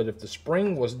position. But if the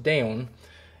spring was down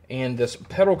and this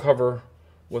pedal cover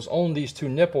was on these two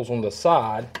nipples on the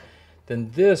side,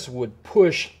 then this would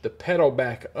push the pedal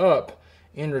back up,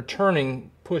 in returning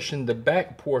pushing the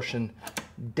back portion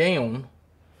down,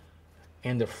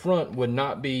 and the front would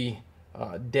not be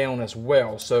down as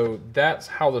well. So that's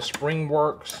how the spring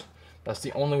works. That's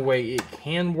the only way it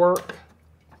can work.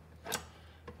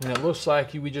 And it looks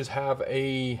like we just have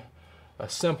a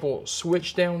simple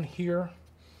switch down here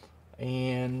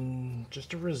and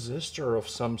just a resistor of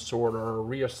some sort, or a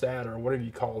rheostat, or whatever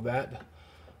you call that.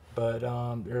 But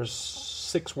there's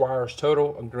 6 wires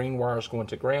total. A green wire is going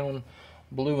to ground,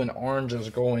 blue and orange is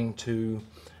going to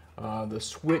the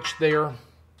switch there.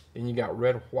 Then you got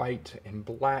red, white, and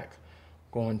black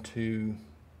going to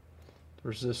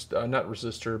not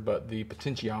resistor, but the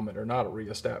potentiometer, not a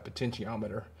rheostat,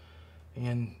 potentiometer.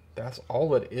 And that's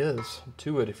all it is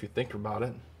to it if you think about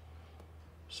it.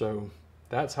 So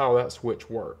that's how that switch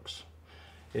works,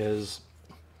 is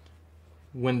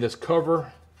when this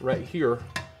cover right here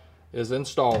is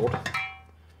installed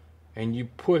and you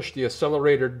push the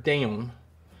accelerator down,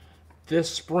 this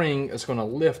spring is going to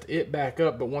lift it back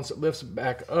up. But once it lifts it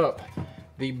back up,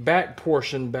 the back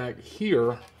portion back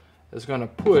here is going to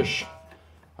push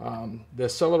the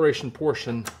acceleration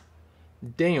portion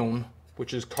down,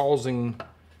 which is causing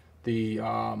the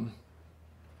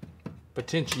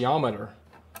potentiometer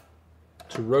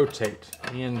to rotate.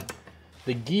 And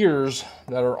the gears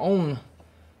that are on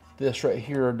this right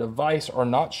here device are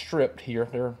not stripped here.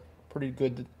 They're pretty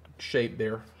good shape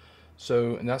there.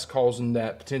 So, and that's causing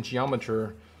that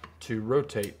potentiometer to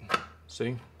rotate.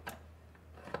 See?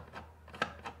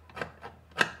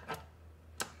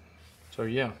 So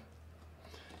yeah,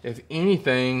 if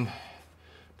anything,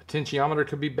 potentiometer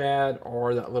could be bad,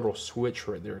 or that little switch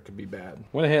right there could be bad.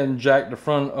 Went ahead and jacked the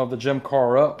front of the gym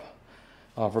car up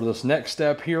for this next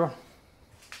step here.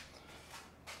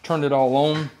 Turned it all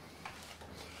on.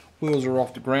 Wheels are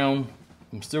off the ground.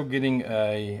 I'm still getting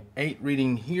a 8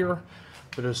 reading here,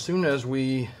 but as soon as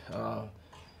we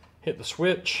hit the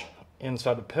switch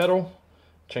inside the pedal,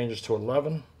 it changes to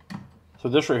 11. So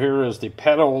this right here is the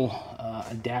pedal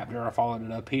adapter. I followed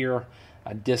it up here.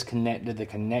 I disconnected the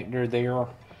connector there.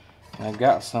 And I've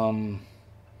got some,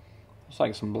 looks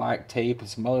like some black tape and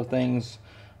some other things.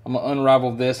 I'm going to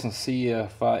unravel this and see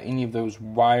if any of those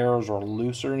wires are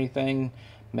loose or anything.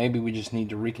 Maybe we just need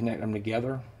to reconnect them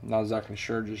together. I'm not exactly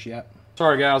sure just yet.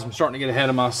 Sorry guys, I'm starting to get ahead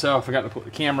of myself. I got to put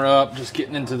the camera up, just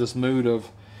getting into this mood of,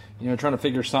 you know, trying to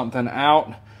figure something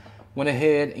out. Went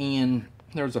ahead and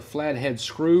there's a flathead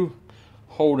screw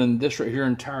holding this right here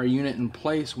entire unit in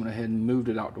place. Went ahead and moved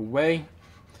it out the way.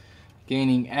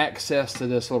 Gaining access to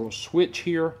this little switch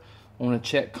here. I want to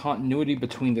check continuity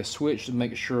between the switch to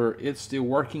make sure it's still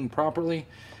working properly.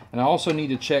 And I also need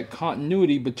to check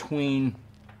continuity between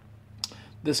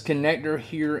this connector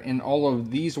here and all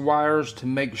of these wires to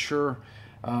make sure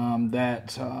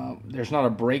that there's not a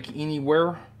break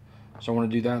anywhere. So I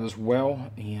want to do that as well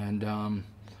and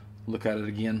look at it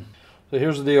again. So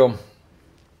here's the deal.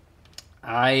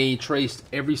 I traced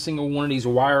every single one of these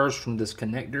wires from this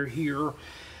connector here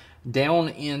down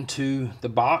into the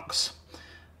box.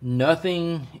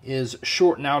 Nothing is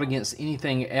shorting out against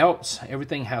anything else.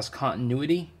 Everything has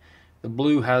continuity. The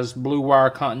blue has blue wire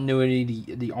continuity,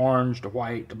 the orange, the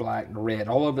white, the black, the red.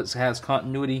 All of it has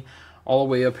continuity all the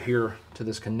way up here to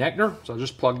this connector. So I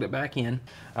just plugged it back in.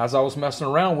 As I was messing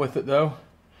around with it though,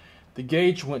 the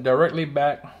gauge went directly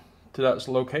back to that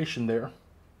location there.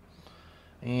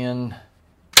 And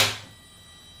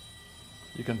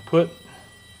you can put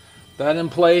that in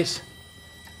place.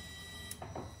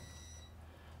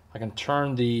 I can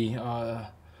turn the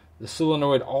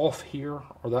solenoid off here,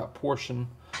 or that portion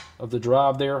of the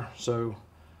drive there. So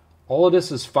all of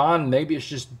this is fine. Maybe it's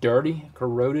just dirty,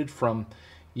 corroded from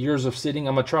years of sitting.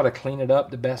 I'm gonna try to clean it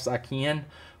up the best I can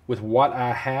with what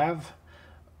I have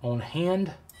on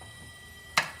hand.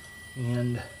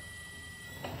 And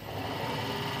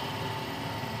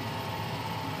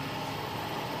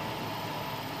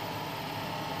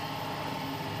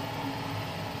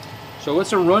so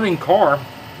it's a running car.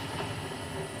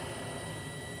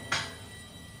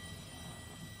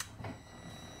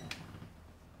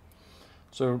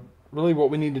 So really what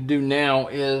we need to do now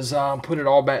is put it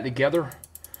all back together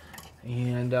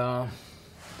and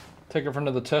take it for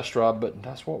another test drive, but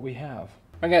that's what we have.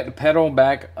 I got the pedal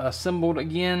back assembled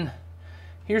again.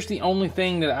 Here's the only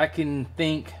thing that I can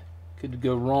think could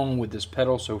go wrong with this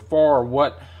pedal so far.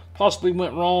 What possibly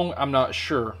went wrong, I'm not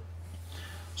sure.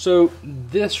 So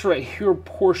this right here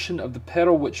portion of the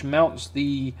pedal, which mounts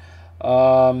the,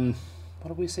 what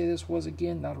did we say this was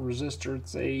again? Not a resistor,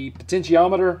 it's a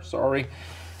potentiometer, sorry.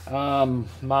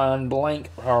 Mind blank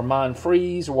or mind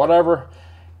freeze or whatever.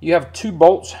 You have 2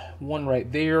 bolts, one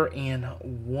right there and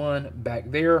one back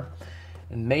there.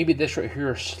 And maybe this right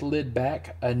here slid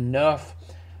back enough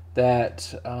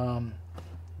that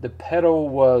the pedal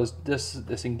was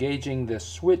disengaging this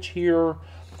switch here,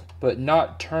 but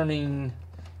not turning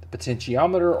the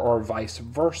potentiometer, or vice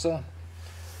versa,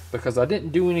 because I didn't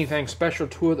do anything special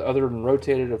to it other than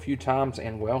rotate it a few times,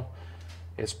 and well,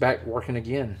 it's back working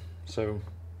again. So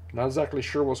not exactly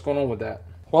sure what's going on with that.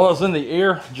 While it's in the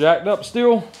air, jacked up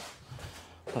still,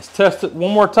 let's test it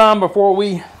one more time before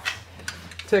we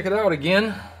take it out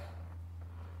again.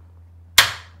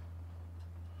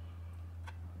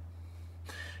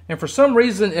 And for some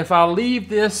reason, if I leave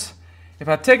this, if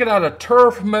I take it out of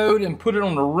turf mode and put it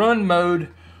on the run mode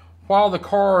while the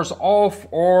car is off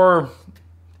or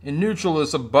in neutral,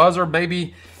 it's a buzzer.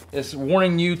 Maybe it's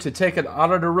warning you to take it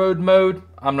out of the road mode.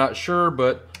 I'm not sure,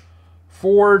 but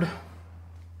forward,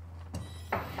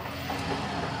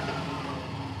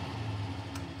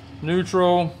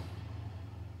 neutral,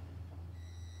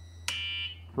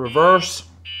 reverse.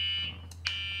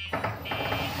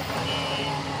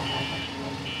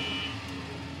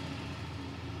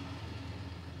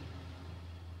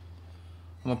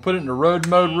 I'm gonna put it in the road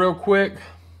mode real quick.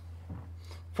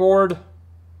 Forward.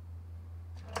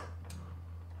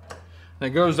 And it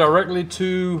goes directly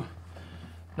to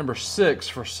number 6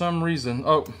 for some reason.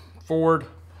 Oh, forward.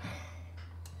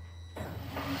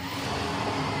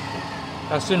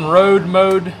 That's in road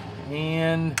mode,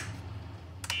 and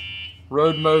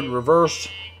road mode reverse.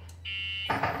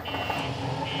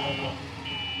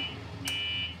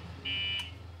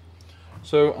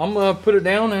 So I'm gonna put it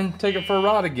down and take it for a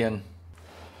ride again.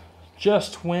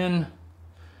 Just when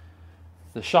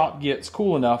the shop gets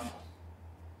cool enough,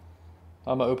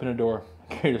 I'm gonna open the door,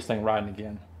 carry this thing riding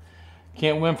again.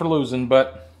 Can't win for losing,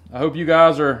 but I hope you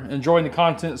guys are enjoying the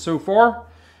content so far.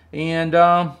 And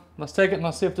let's take it and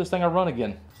let's see if this thing will run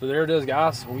again. So there it is,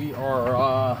 guys. We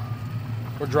are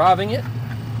we're driving it.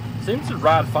 Seems to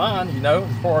ride fine, you know,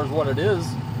 as far as what it is.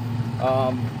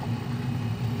 I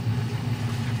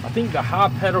think the high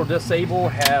pedal disable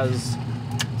has,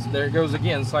 so there it goes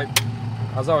again. It's like,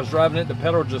 as I was driving it, the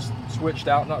pedal just switched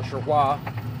out, not sure why,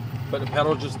 but the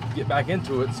pedal just get back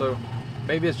into it. So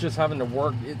maybe it's just having to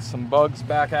work some bugs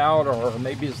back out, or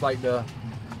maybe it's like the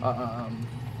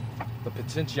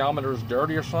potentiometer is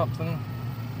dirty or something.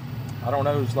 I don't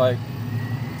know, it's like,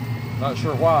 not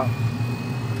sure why.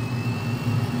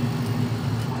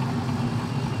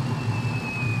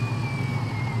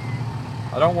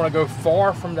 I don't want to go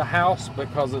far from the house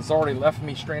because it's already left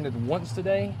me stranded once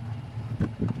today.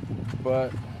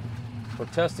 But for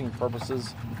testing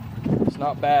purposes, it's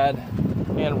not bad.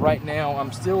 And right now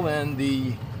I'm still in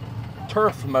the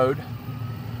turf mode.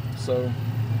 So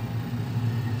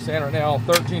saying right now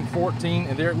 13, 14,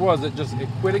 and there it was. It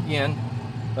quit again.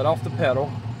 Let off the pedal.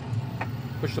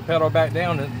 Push the pedal back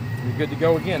down and you're good to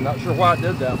go again. Not sure why it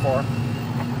did that far.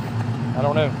 I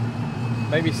don't know.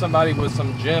 Maybe somebody with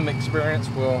some gym experience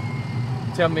will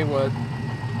tell me what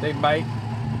they might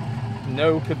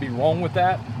know could be wrong with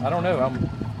that. I don't know. I'm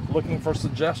looking for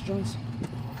suggestions,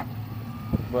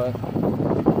 but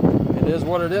it is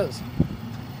what it is.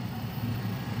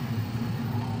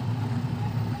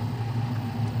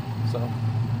 So,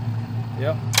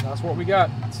 yeah, that's what we got.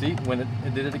 See, when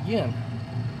it did it again.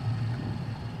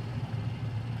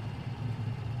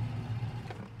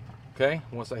 Okay,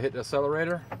 once I hit the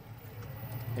accelerator,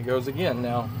 it goes again.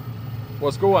 Now,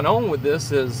 what's going on with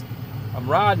this is I'm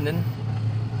riding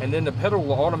and then the pedal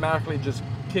will automatically just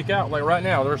kick out. Like right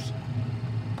now,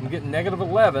 I'm getting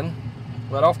 -11,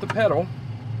 let off the pedal,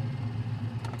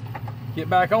 get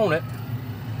back on it,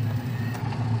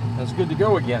 and it's good to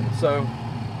go again. So,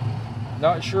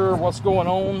 not sure what's going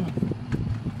on.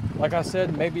 Like I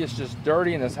said, maybe it's just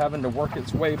dirty and it's having to work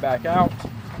its way back out.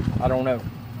 I don't know.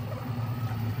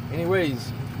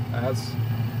 Anyways, that's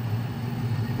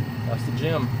the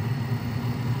gym.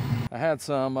 I had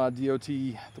some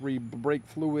DOT3 brake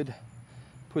fluid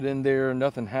put in there.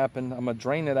 Nothing happened. I'm gonna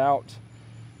drain it out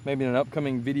maybe in an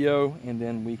upcoming video, and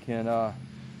then we can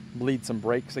bleed some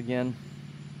brakes again.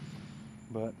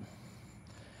 But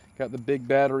got the big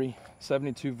battery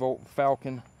 72-volt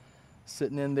Falcon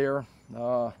sitting in there.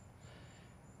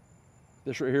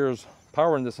 This right here is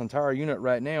powering this entire unit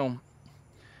right now,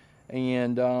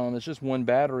 and it's just one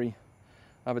battery.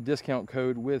 I have a discount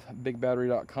code with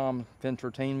bigbattery.com,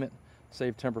 Fintertainment.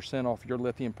 Save 10% off your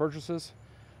lithium purchases,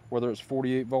 whether it's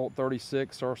 48 volt,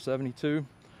 36, or 72.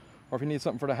 or if you need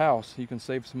something for the house, you can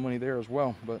save some money there as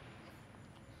well. But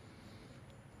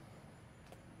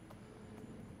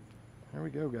there we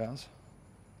go, guys.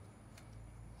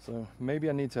 So maybe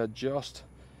I need to adjust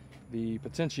the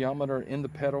potentiometer in the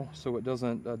pedal so it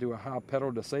doesn't do a high pedal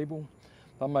disable.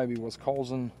 That might be what's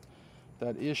causing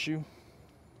that issue.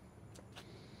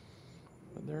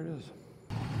 But there it is.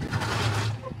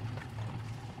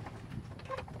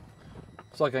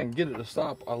 It's like I can get it to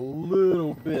stop a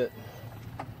little bit,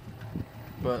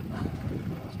 but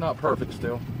it's not perfect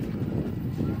still.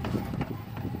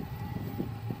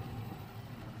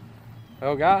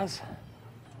 Well, guys,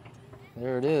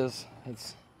 there it is.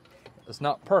 It's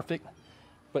not perfect,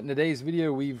 but in today's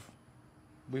video we've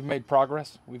made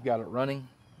progress. We've got it running.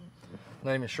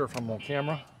 Not even sure if I'm on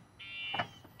camera,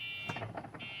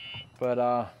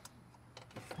 but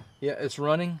yeah, it's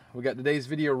running. We got today's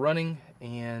video running,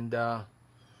 and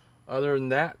other than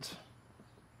that,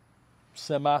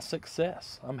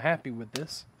 semi-success. I'm happy with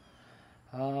this.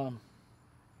 I don't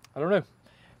know.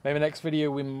 Maybe next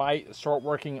video we might start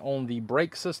working on the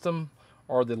brake system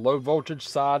or the low voltage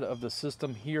side of the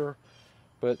system here.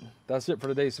 But that's it for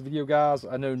today's video, guys.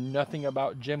 I know nothing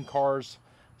about gym cars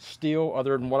still,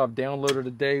 other than what I've downloaded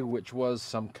today, which was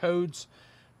some codes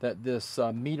that this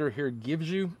meter here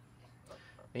gives you.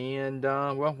 And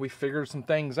well, we figured some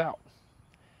things out.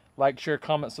 Like, share,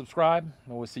 comment, subscribe,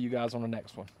 and we'll see you guys on the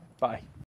next one. Bye.